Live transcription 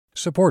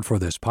Support for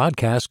this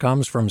podcast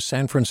comes from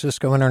San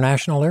Francisco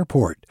International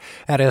Airport.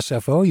 At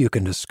SFO, you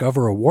can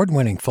discover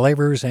award-winning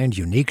flavors and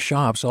unique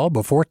shops all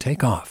before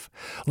takeoff.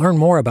 Learn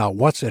more about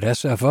what's at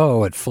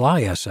SFO at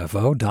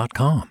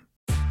flysfo.com.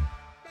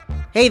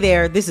 Hey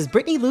there, this is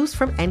Brittany Luce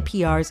from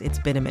NPR's It's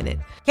Been a Minute.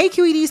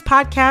 KQED's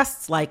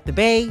podcasts like The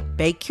Bay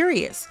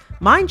Curious,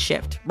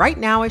 Mindshift, Right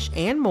Nowish,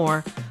 and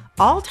more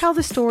all tell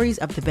the stories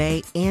of the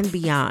Bay and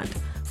beyond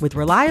with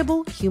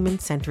reliable,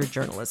 human-centered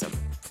journalism.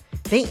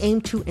 They aim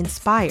to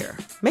inspire,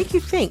 make you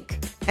think,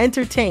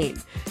 entertain,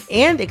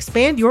 and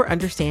expand your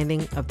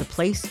understanding of the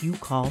place you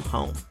call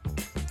home.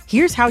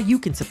 Here's how you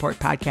can support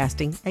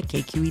podcasting at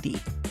KQED.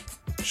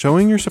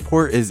 Showing your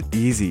support is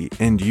easy,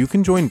 and you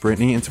can join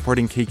Brittany in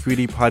supporting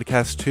KQED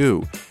Podcast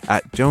too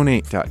at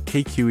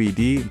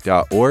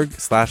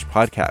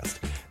donate.kqed.org/podcast.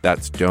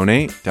 That's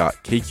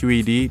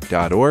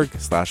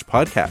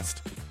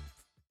donate.kqed.org/podcast.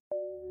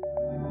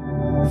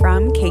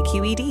 From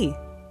KQED.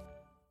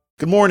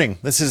 Good morning.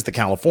 This is the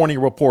California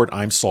Report.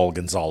 I'm Saul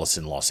Gonzalez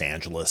in Los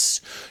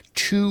Angeles.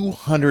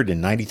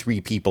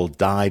 293 people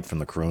died from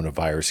the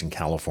coronavirus in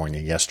California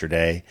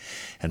yesterday,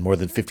 and more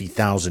than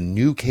 50,000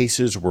 new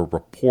cases were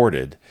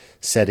reported,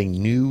 setting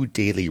new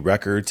daily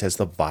records as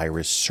the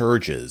virus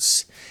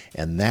surges.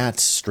 And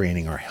that's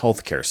straining our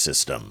healthcare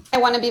system. I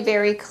want to be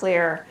very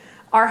clear.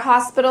 Our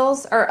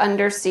hospitals are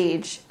under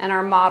siege, and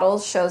our model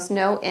shows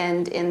no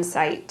end in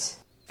sight.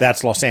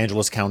 That's Los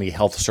Angeles County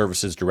Health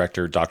Services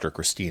Director Dr.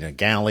 Christina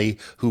Galley,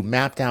 who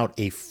mapped out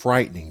a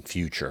frightening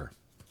future.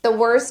 The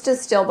worst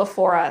is still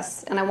before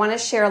us, and I want to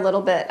share a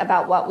little bit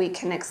about what we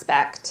can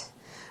expect.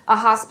 A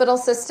hospital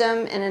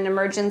system and an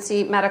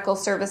emergency medical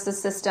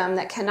services system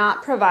that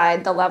cannot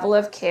provide the level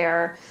of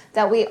care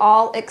that we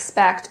all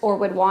expect or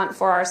would want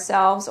for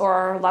ourselves or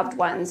our loved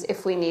ones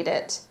if we need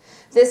it.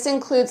 This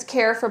includes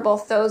care for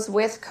both those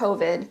with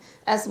COVID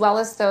as well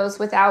as those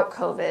without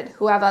COVID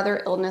who have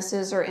other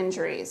illnesses or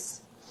injuries.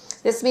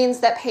 This means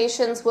that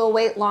patients will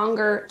wait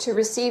longer to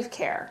receive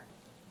care.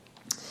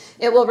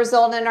 It will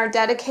result in our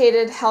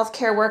dedicated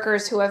healthcare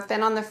workers who have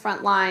been on the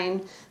front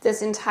line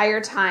this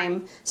entire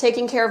time,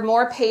 taking care of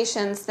more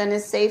patients than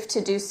is safe to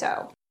do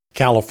so.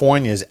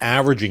 California is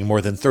averaging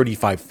more than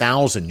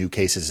 35,000 new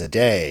cases a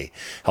day.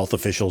 Health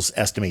officials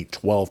estimate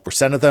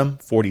 12% of them,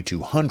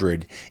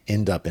 4,200,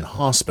 end up in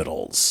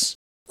hospitals.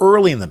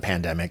 Early in the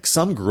pandemic,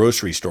 some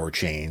grocery store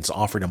chains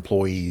offered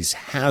employees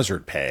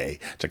hazard pay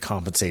to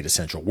compensate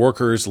essential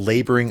workers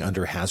laboring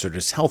under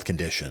hazardous health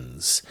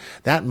conditions.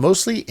 That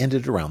mostly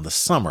ended around the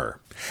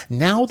summer.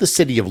 Now the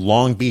city of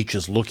Long Beach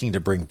is looking to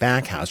bring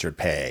back hazard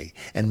pay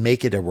and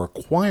make it a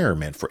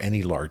requirement for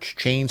any large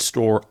chain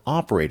store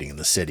operating in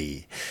the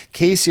city.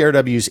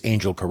 KCRW's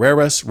Angel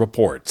Carreras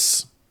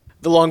reports.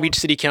 The Long Beach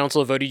City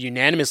Council voted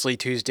unanimously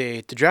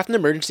Tuesday to draft an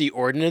emergency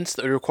ordinance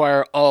that would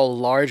require all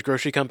large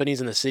grocery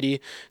companies in the city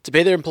to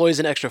pay their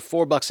employees an extra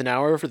 $4 an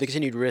hour for the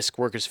continued risk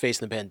workers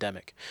face in the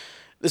pandemic.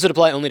 This would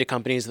apply only to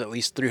companies with at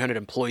least 300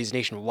 employees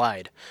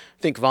nationwide.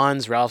 Think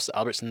Vons, Ralph's,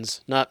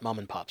 Albertsons, not mom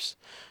and pops.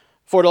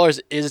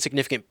 $4 is a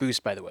significant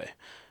boost, by the way.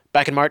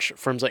 Back in March,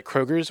 firms like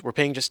Kroger's were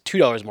paying just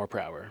 $2 more per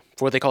hour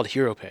for what they called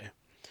hero pay.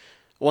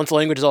 Once the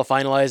language is all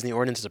finalized and the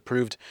ordinance is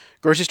approved,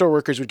 grocery store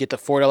workers would get the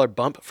 $4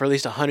 bump for at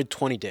least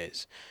 120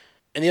 days.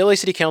 And the LA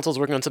City Council is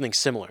working on something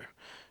similar.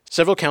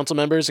 Several council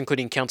members,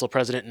 including Council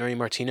President Nuri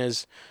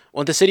Martinez,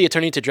 want the city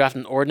attorney to draft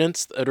an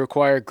ordinance that would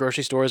require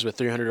grocery stores with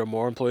 300 or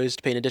more employees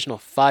to pay an additional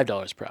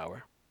 $5 per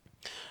hour.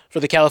 For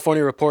the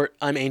California Report,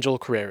 I'm Angel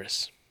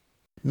Carreras.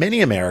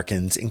 Many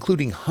Americans,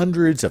 including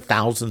hundreds of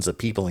thousands of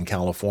people in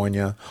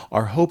California,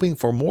 are hoping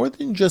for more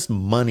than just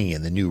money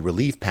in the new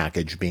relief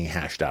package being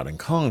hashed out in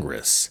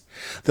Congress.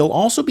 They'll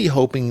also be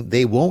hoping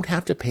they won't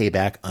have to pay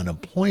back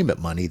unemployment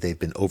money they've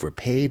been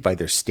overpaid by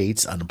their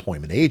state's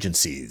unemployment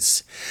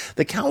agencies.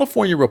 The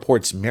California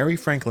Report's Mary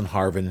Franklin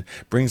Harvin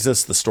brings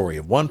us the story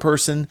of one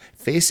person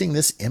facing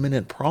this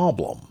imminent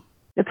problem.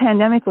 The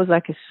pandemic was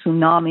like a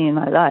tsunami in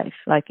my life.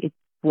 Like it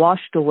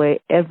washed away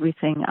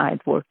everything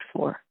I'd worked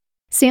for.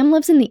 Sam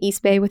lives in the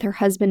East Bay with her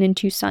husband and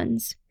 2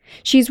 sons.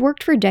 She's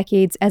worked for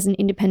decades as an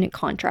independent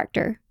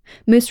contractor,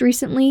 most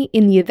recently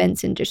in the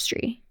events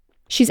industry.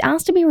 She's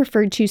asked to be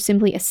referred to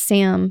simply as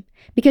Sam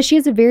because she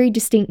has a very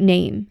distinct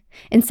name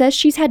and says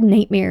she's had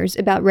nightmares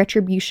about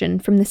retribution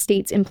from the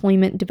state's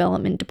Employment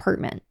Development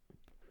Department.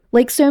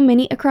 Like so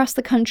many across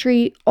the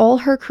country, all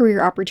her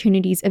career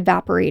opportunities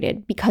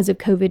evaporated because of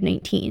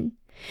COVID-19.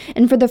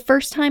 And for the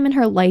first time in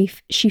her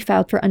life, she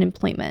filed for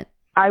unemployment.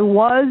 I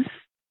was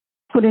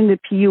put in the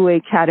PUA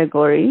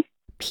category.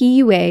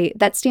 PUA,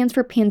 that stands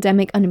for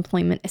Pandemic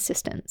Unemployment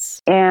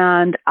Assistance.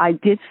 And I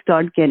did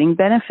start getting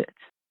benefits.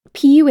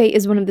 PUA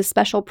is one of the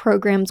special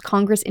programs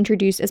Congress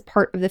introduced as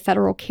part of the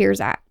Federal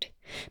CARES Act,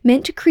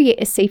 meant to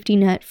create a safety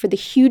net for the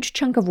huge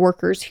chunk of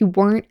workers who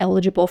weren't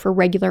eligible for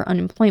regular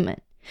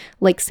unemployment,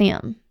 like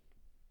Sam.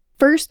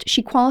 First,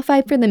 she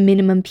qualified for the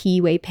minimum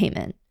PUA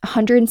payment,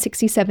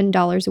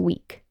 $167 a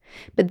week.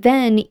 But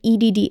then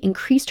EDD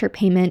increased her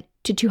payment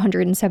to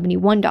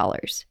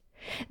 $271.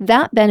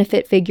 That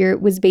benefit figure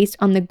was based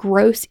on the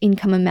gross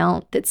income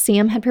amount that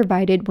Sam had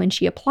provided when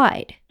she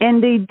applied.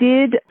 And they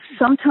did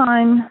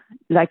sometime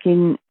like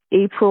in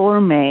April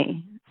or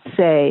May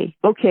say,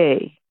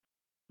 okay,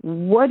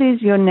 what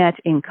is your net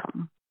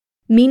income?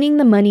 Meaning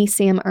the money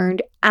Sam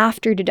earned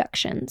after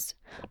deductions.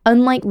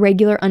 Unlike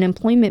regular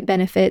unemployment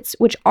benefits,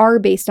 which are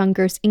based on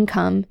gross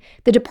income,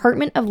 the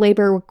Department of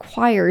Labor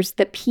requires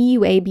that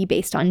PUA be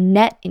based on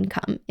net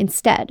income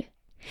instead.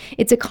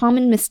 It's a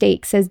common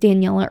mistake, says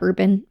Daniela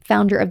Urban,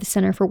 founder of the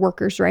Center for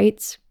Workers'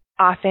 Rights.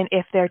 Often,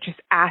 if they're just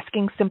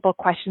asking simple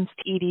questions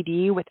to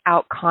EDD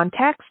without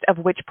context of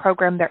which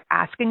program they're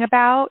asking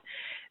about,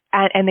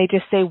 and they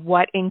just say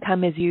what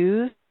income is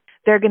used,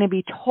 they're going to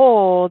be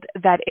told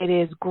that it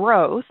is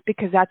gross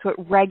because that's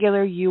what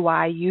regular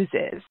UI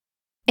uses.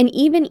 And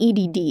even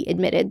EDD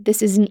admitted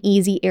this is an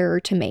easy error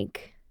to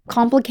make.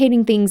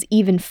 Complicating things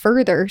even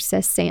further,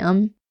 says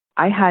Sam.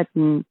 I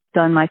hadn't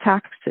done my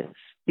taxes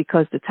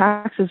because the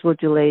taxes were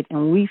delayed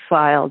and we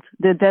filed,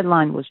 the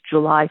deadline was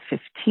July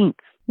 15th.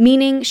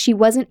 Meaning she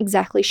wasn't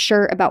exactly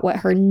sure about what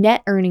her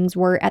net earnings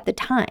were at the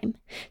time,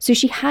 so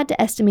she had to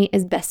estimate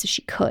as best as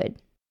she could.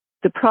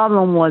 The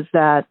problem was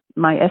that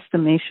my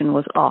estimation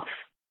was off.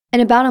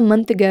 And about a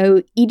month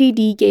ago,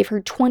 EDD gave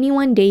her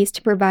 21 days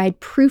to provide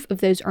proof of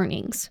those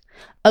earnings.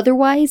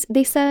 Otherwise,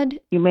 they said,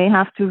 you may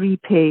have to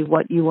repay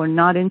what you were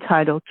not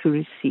entitled to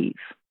receive.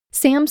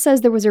 Sam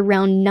says there was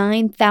around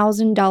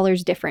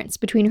 $9,000 difference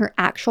between her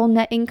actual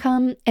net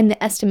income and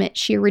the estimate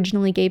she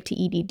originally gave to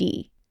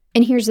EDD.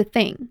 And here's the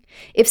thing.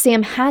 If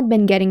Sam had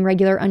been getting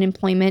regular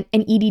unemployment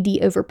and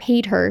EDD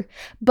overpaid her,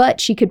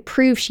 but she could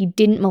prove she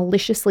didn't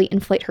maliciously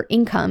inflate her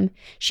income,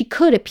 she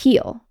could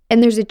appeal.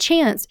 And there's a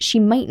chance she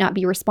might not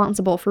be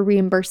responsible for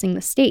reimbursing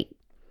the state.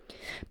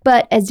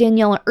 But as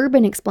Daniela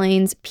Urban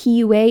explains,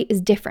 PUA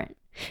is different.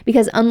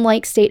 Because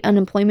unlike state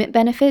unemployment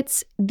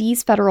benefits,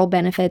 these federal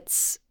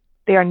benefits,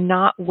 they are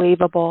not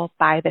waivable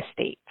by the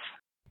states.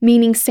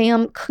 Meaning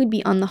Sam could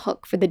be on the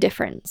hook for the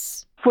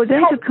difference. For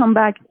them to come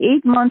back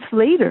 8 months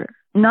later,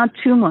 not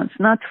 2 months,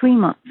 not 3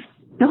 months,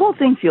 the whole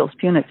thing feels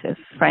punitive,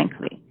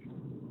 frankly.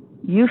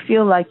 You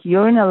feel like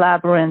you're in a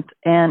labyrinth,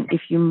 and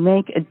if you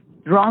make a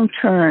wrong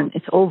turn,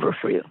 it's over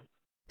for you.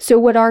 So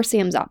what are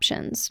Sam's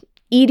options?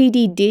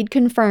 EDD did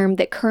confirm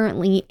that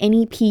currently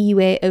any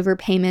PUA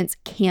overpayments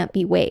can't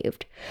be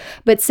waived,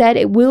 but said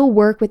it will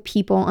work with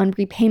people on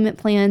repayment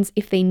plans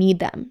if they need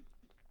them.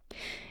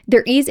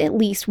 There is at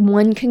least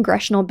one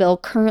congressional bill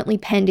currently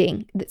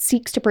pending that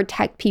seeks to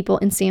protect people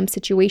in Sam's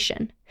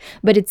situation,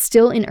 but it's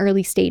still in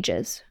early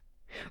stages.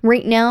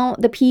 Right now,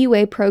 the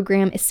PUA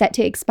program is set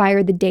to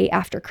expire the day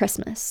after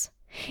Christmas.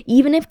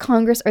 Even if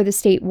Congress or the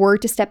state were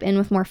to step in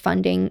with more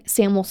funding,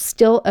 Sam will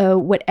still owe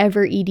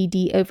whatever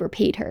EDD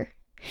overpaid her.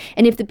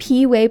 And if the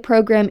PUA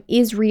program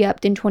is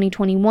re-upped in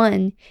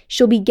 2021,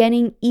 she'll be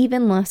getting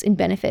even less in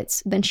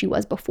benefits than she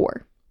was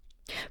before.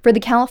 For the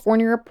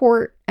California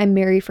Report, I'm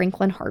Mary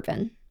Franklin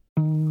Harvin.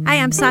 Hi,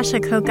 I'm Sasha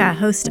Khokha,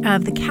 host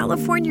of the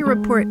California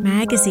Report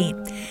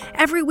magazine.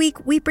 Every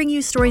week, we bring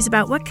you stories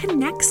about what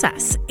connects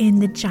us in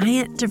the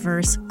giant,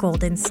 diverse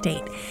Golden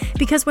State.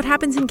 Because what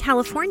happens in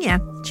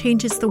California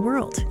changes the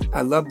world.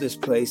 I love this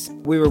place.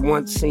 We were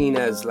once seen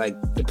as like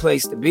the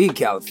place to be,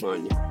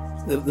 California.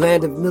 The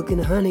land of milk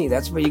and honey.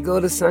 That's where you go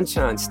to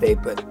Sunshine State,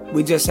 but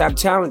we just have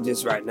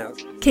challenges right now.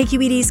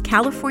 KQED's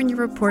California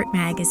Report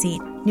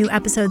magazine. New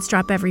episodes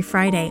drop every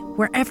Friday,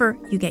 wherever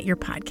you get your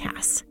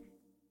podcasts.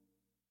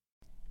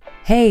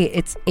 Hey,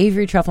 it's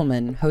Avery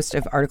Trufelman, host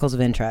of Articles of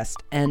Interest,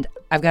 and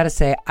I've got to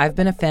say, I've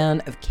been a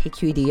fan of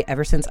KQED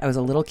ever since I was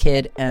a little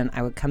kid, and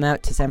I would come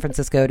out to San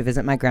Francisco to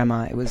visit my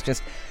grandma. It was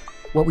just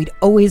what we'd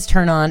always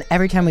turn on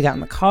every time we got in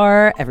the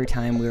car, every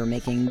time we were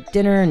making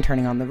dinner and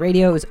turning on the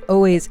radio. It was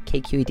always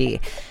KQED.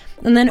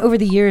 And then over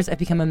the years, I've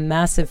become a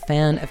massive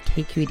fan of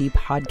KQED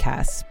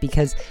podcasts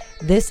because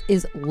this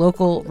is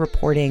local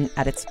reporting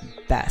at its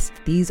best.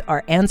 These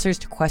are answers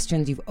to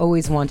questions you've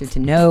always wanted to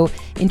know,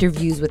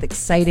 interviews with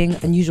exciting,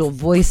 unusual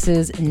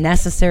voices,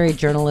 necessary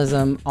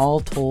journalism,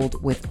 all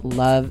told with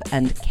love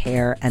and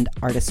care and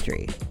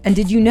artistry. And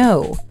did you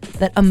know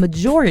that a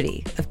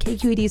majority of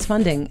KQED's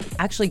funding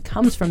actually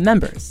comes from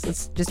members?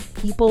 It's just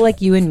people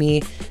like you and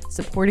me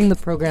supporting the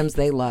programs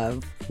they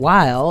love,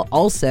 while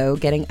also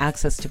getting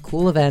access to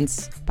cool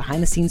events,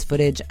 behind-the-scenes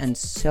footage, and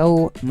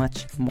so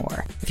much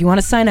more. If you want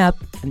to sign up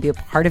and be a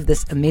part of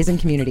this amazing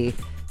community,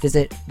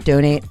 visit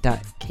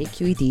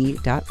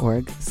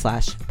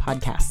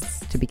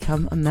donate.kqed.org/podcasts to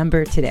become a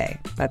member today.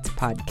 That's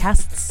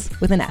podcasts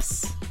with an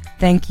S.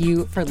 Thank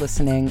you for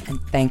listening, and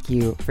thank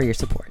you for your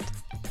support.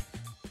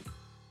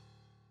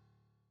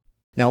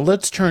 Now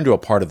let's turn to a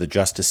part of the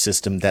justice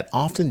system that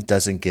often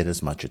doesn't get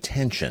as much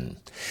attention.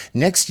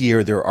 Next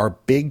year, there are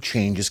big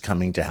changes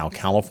coming to how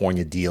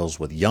California deals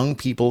with young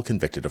people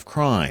convicted of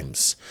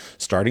crimes.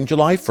 Starting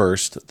July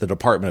 1st, the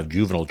Department of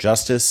Juvenile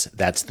Justice,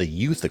 that's the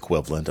youth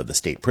equivalent of the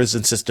state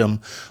prison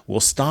system, will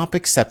stop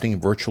accepting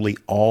virtually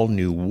all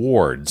new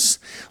wards,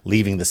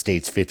 leaving the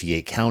state's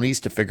 58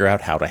 counties to figure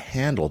out how to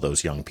handle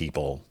those young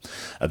people.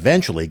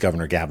 Eventually,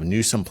 Governor Gavin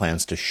Newsom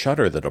plans to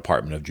shutter the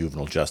Department of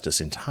Juvenile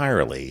Justice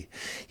entirely.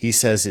 He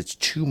says it's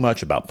too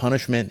much about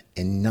punishment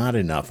and not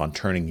enough on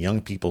turning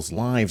young people's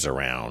lives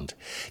around.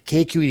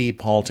 KQED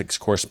politics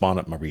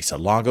correspondent Marisa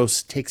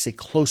Lagos takes a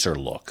closer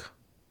look.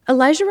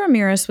 Elijah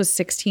Ramirez was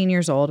 16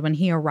 years old when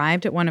he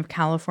arrived at one of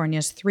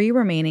California's 3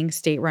 remaining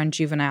state-run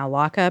juvenile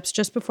lockups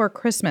just before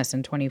Christmas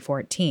in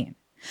 2014.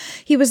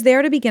 He was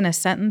there to begin a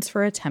sentence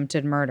for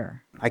attempted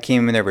murder. I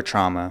came in there with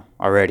trauma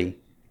already,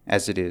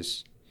 as it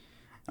is.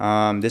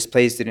 This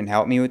place didn't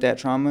help me with that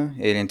trauma.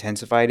 It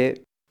intensified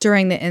it.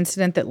 During the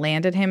incident that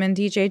landed him in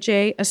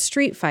DJJ, a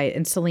street fight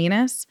in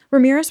Salinas,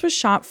 Ramirez was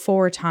shot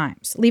 4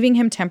 times, leaving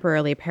him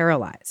temporarily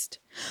paralyzed.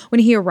 When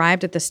he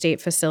arrived at the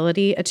state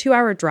facility, a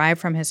 2-hour drive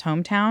from his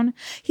hometown,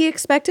 he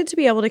expected to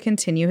be able to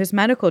continue his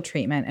medical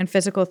treatment and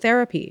physical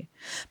therapy.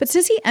 But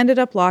says he ended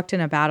up locked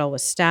in a battle with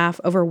staff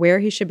over where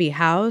he should be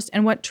housed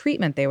and what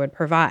treatment they would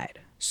provide.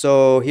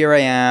 So here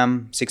I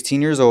am,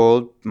 16 years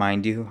old.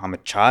 Mind you, I'm a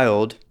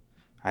child.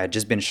 I had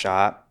just been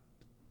shot.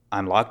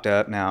 I'm locked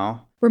up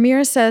now.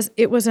 Ramirez says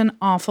it was an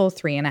awful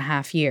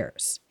 3.5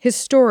 years. His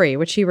story,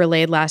 which he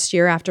relayed last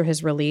year after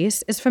his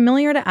release, is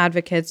familiar to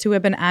advocates who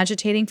have been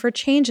agitating for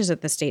changes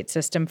at the state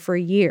system for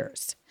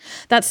years.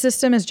 That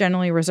system is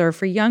generally reserved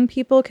for young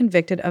people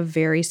convicted of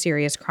very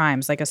serious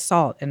crimes like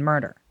assault and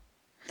murder.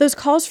 Those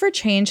calls for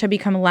change have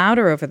become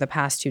louder over the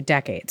past 2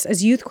 decades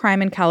as youth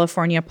crime in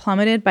California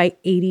plummeted by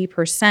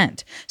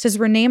 80%, says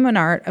Renee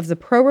Menard of the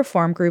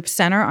pro-reform group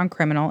Center on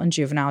Criminal and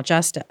Juvenile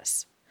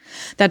Justice.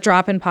 That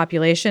drop in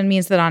population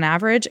means that on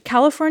average,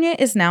 California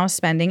is now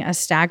spending a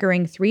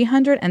staggering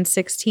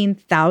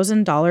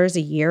 $316,000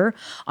 a year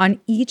on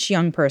each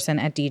young person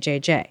at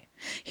DJJ.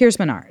 Here's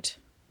Menard.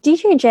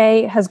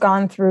 DJJ has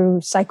gone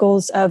through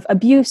cycles of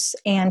abuse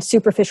and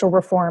superficial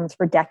reforms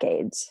for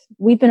decades.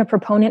 We've been a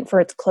proponent for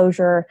its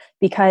closure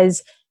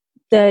because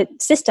the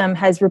system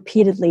has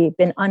repeatedly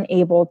been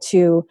unable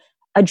to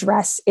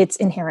address its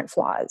inherent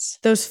flaws.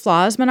 Those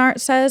flaws, Menard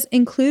says,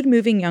 include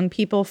moving young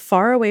people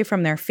far away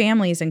from their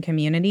families and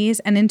communities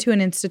and into an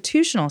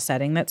institutional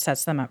setting that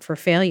sets them up for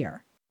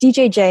failure.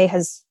 DJJ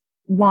has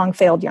long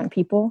failed young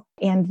people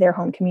and their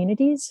home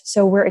communities,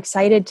 so we're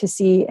excited to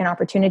see an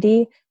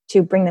opportunity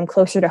to bring them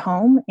closer to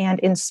home and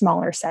in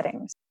smaller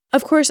settings.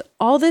 Of course,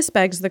 all this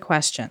begs the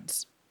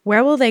questions.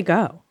 Where will they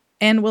go?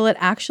 And will it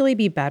actually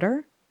be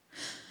better?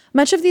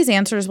 Much of these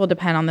answers will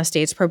depend on the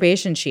state's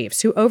probation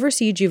chiefs who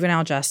oversee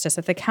juvenile justice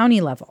at the county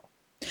level.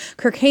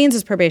 Kirk Haynes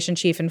is probation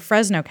chief in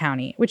Fresno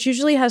County, which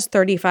usually has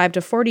 35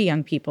 to 40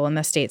 young people in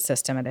the state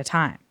system at a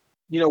time.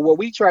 What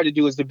we try to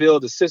do is to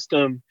build a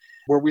system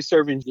where we're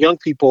serving young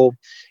people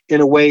in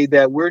a way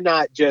that we're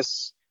not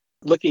just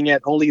looking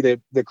at only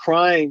the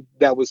crime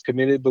that was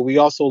committed, but we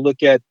also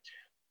look at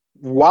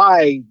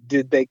why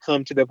did they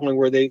come to the point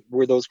where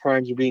those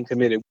crimes were being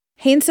committed.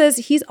 Haynes says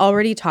he's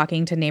already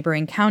talking to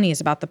neighboring counties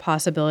about the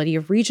possibility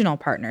of regional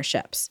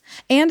partnerships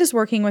and is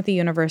working with the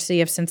University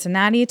of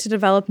Cincinnati to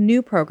develop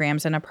new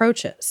programs and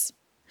approaches.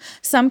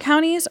 Some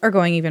counties are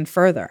going even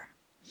further.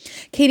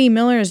 Katie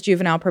Miller is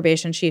juvenile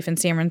probation chief in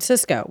San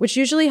Francisco, which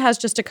usually has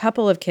just a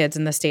couple of kids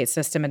in the state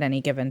system at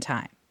any given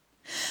time.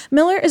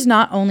 Miller is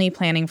not only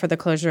planning for the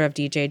closure of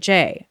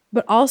DJJ,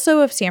 but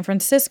also of San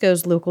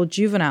Francisco's local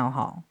juvenile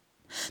hall.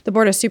 The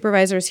Board of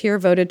Supervisors here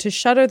voted to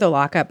shutter the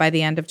lockup by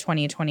the end of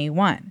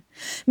 2021,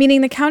 meaning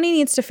the county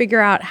needs to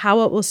figure out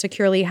how it will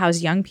securely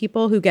house young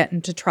people who get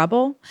into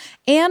trouble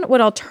and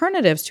what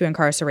alternatives to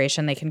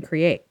incarceration they can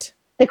create.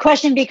 The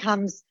question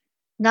becomes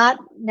not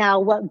now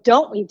what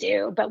don't we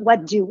do, but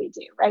what do we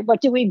do, right? What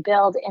do we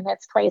build in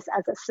its place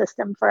as a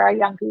system for our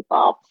young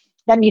people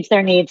that meets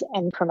their needs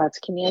and promotes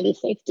community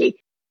safety?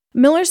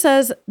 Miller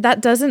says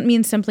that doesn't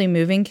mean simply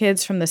moving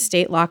kids from the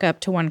state lockup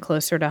to one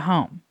closer to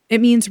home. It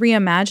means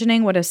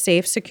reimagining what a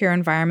safe, secure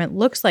environment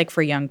looks like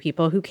for young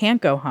people who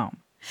can't go home,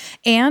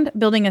 and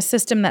building a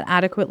system that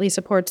adequately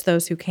supports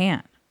those who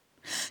can.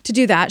 To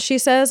do that, she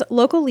says,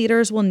 local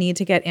leaders will need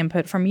to get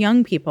input from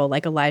young people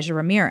like Elijah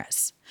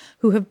Ramirez,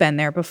 who have been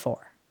there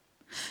before.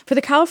 For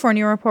the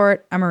California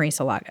Report, I'm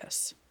Marisa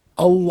Lagos.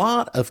 A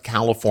lot of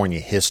California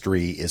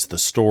history is the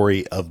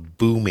story of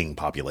booming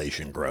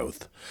population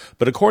growth.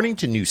 But according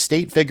to new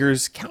state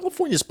figures,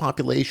 California's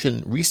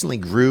population recently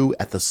grew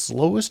at the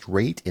slowest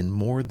rate in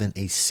more than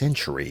a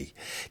century.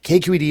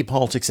 KQED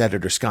politics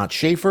editor Scott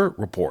Schaefer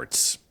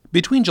reports.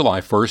 Between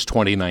July 1st,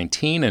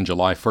 2019 and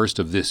July 1st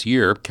of this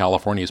year,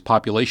 California's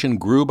population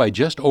grew by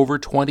just over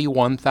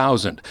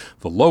 21,000,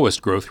 the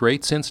lowest growth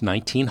rate since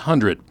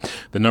 1900.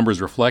 The numbers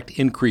reflect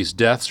increased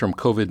deaths from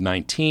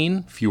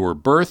COVID-19, fewer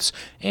births,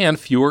 and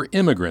fewer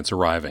immigrants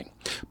arriving.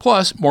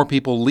 Plus, more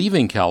people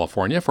leaving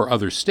California for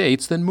other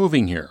states than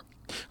moving here.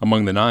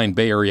 Among the 9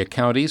 Bay Area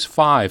counties,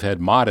 5 had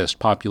modest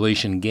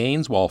population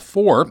gains, while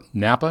 4,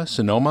 Napa,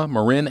 Sonoma,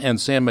 Marin, and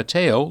San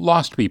Mateo,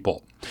 lost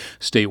people.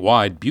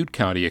 Statewide, Butte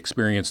County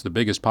experienced the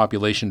biggest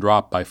population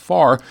drop by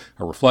far,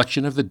 a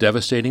reflection of the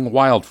devastating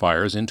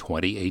wildfires in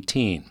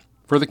 2018.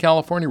 For the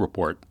California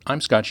Report, I'm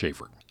Scott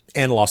Schaefer.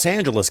 And Los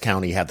Angeles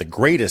County had the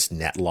greatest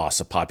net loss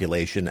of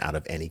population out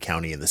of any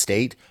county in the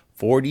state,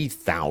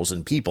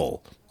 40,000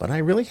 people. But I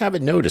really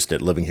haven't noticed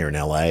it living here in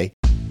L.A.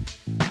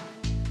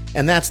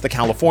 And that's the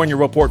California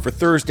Report for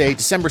Thursday,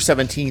 December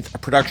 17th, a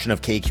production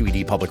of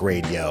KQED Public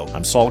Radio.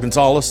 I'm Saul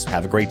Gonzalez.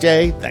 Have a great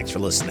day. Thanks for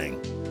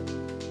listening.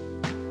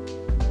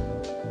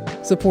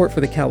 Support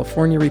for the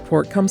California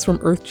Report comes from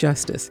Earth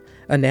Justice,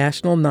 a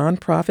national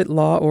nonprofit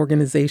law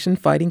organization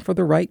fighting for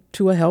the right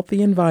to a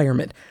healthy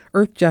environment.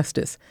 Earth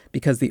Justice,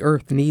 because the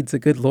earth needs a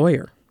good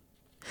lawyer.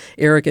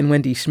 Eric and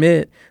Wendy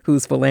Schmidt,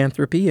 whose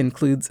philanthropy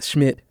includes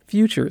Schmidt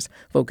Futures,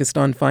 focused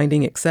on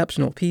finding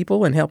exceptional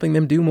people and helping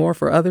them do more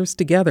for others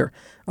together,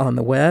 on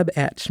the web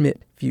at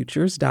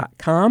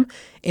schmidtfutures.com,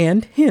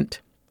 and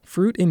Hint,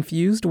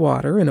 fruit-infused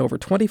water in over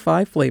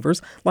 25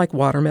 flavors like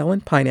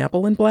watermelon,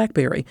 pineapple, and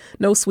blackberry.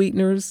 No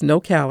sweeteners, no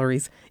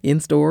calories, in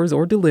stores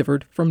or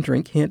delivered from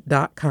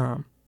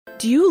drinkhint.com.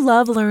 Do you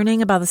love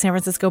learning about the San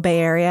Francisco Bay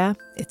Area?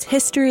 Its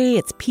history,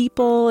 its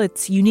people,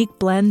 its unique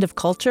blend of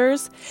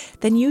cultures?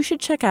 Then you should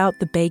check out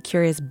the Bay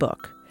Curious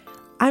book.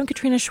 I'm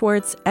Katrina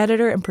Schwartz,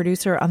 editor and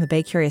producer on the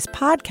Bay Curious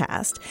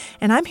podcast,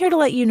 and I'm here to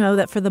let you know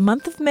that for the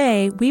month of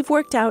May, we've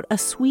worked out a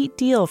sweet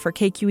deal for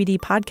KQED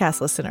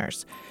podcast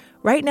listeners.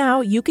 Right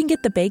now, you can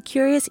get the Bay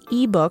Curious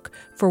ebook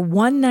for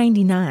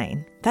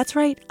 $1.99. That's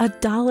right,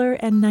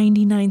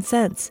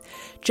 $1.99.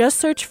 Just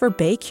search for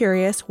Bay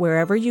Curious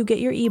wherever you get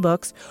your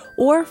ebooks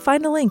or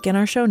find a link in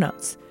our show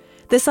notes.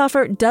 This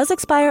offer does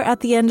expire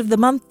at the end of the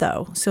month,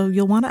 though, so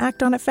you'll want to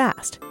act on it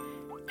fast.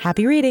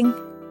 Happy reading!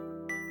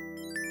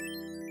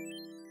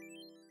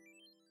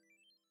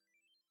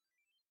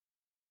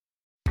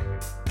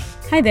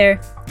 Hi there,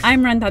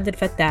 I'm Rand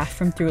Abdel-Fattah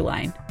from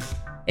Throughline.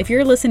 If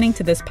you're listening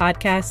to this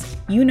podcast,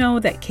 you know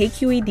that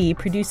KQED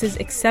produces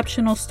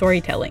exceptional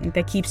storytelling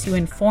that keeps you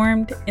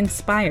informed,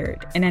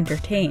 inspired, and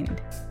entertained.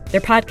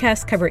 Their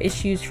podcasts cover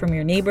issues from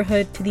your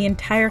neighborhood to the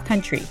entire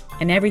country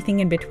and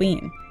everything in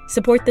between.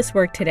 Support this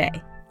work today.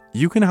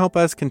 You can help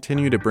us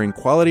continue to bring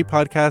quality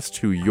podcasts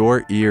to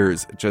your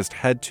ears. Just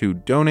head to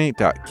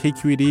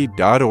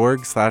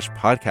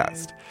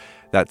donate.kqed.org/podcast.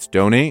 That's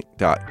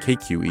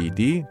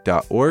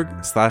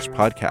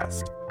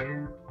donate.kqed.org/podcast.